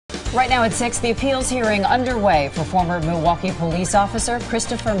Right now at 6, the appeals hearing underway for former Milwaukee police officer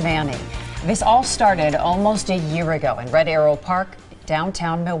Christopher Manney. This all started almost a year ago in Red Arrow Park,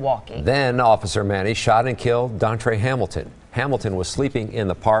 downtown Milwaukee. Then Officer Manney shot and killed Dontre Hamilton. Hamilton was sleeping in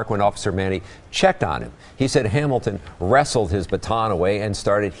the park when Officer Manney checked on him. He said Hamilton wrestled his baton away and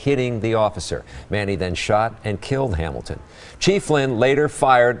started hitting the officer. Manney then shot and killed Hamilton. Chief Flynn later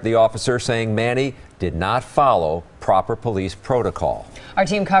fired the officer, saying Manney did not follow proper police protocol. Our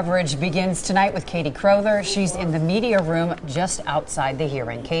team coverage begins tonight with Katie Crowther. She's in the media room just outside the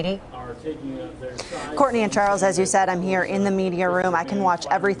hearing. Katie? Courtney and Charles, as you said, I'm here in the media room. I can watch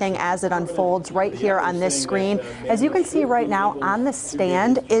everything as it unfolds right here on this screen. As you can see right now on the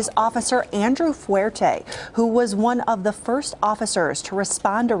stand is Officer Andrew Fuerte, who was one of the first officers to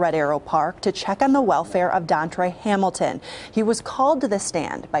respond to Red Arrow Park to check on the welfare of Dontre Hamilton. He was called to the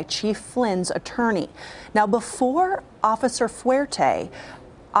stand by Chief Flynn's attorney. Now, before Officer Fuerte,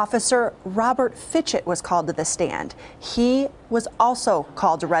 Officer Robert Fitchett was called to the stand. He was also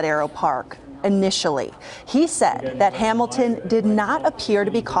called to Red Arrow Park initially. He said that Hamilton did not appear to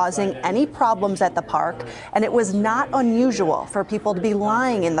be causing any problems at the park, and it was not unusual for people to be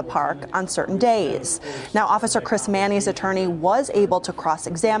lying in the park on certain days. Now, Officer Chris Manney's attorney was able to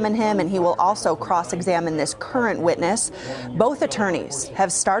cross-examine him, and he will also cross-examine this current witness. Both attorneys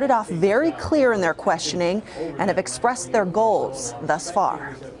have started off very clear in their questioning and have expressed their goals thus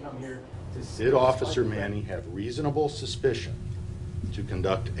far. Did Officer Manney have reasonable suspicion to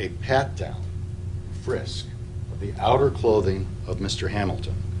conduct a pat-down, frisk of the outer clothing of Mr.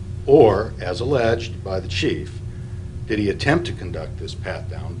 Hamilton? Or, as alleged by the chief, did he attempt to conduct this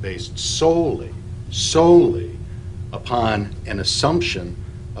pat-down based solely upon an assumption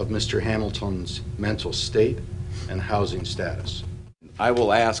of Mr. Hamilton's mental state and housing status? I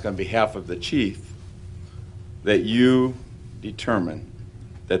will ask on behalf of the chief that you determine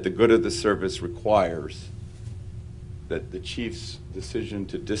that the good of the service requires that the chief's decision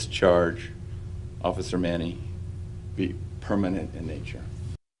to discharge Officer Manney be permanent in nature.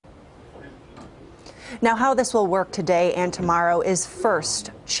 Now, how this will work today and tomorrow is,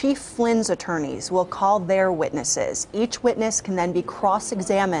 first, Chief Flynn's attorneys will call their witnesses. Each witness can then be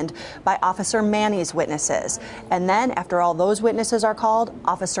cross-examined by Officer Manney's witnesses. And then, after all those witnesses are called,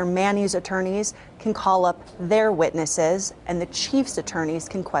 Officer Manney's attorneys can call up their witnesses, and the chief's attorneys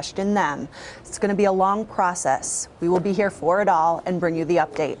can question them. It's going to be a long process. We will be here for it all and bring you the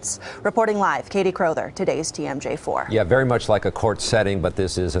updates. Reporting live, Katie Crowther, today's TMJ4. Yeah, very much like a court setting, but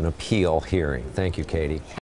this is an appeal hearing. Thank you, Katie.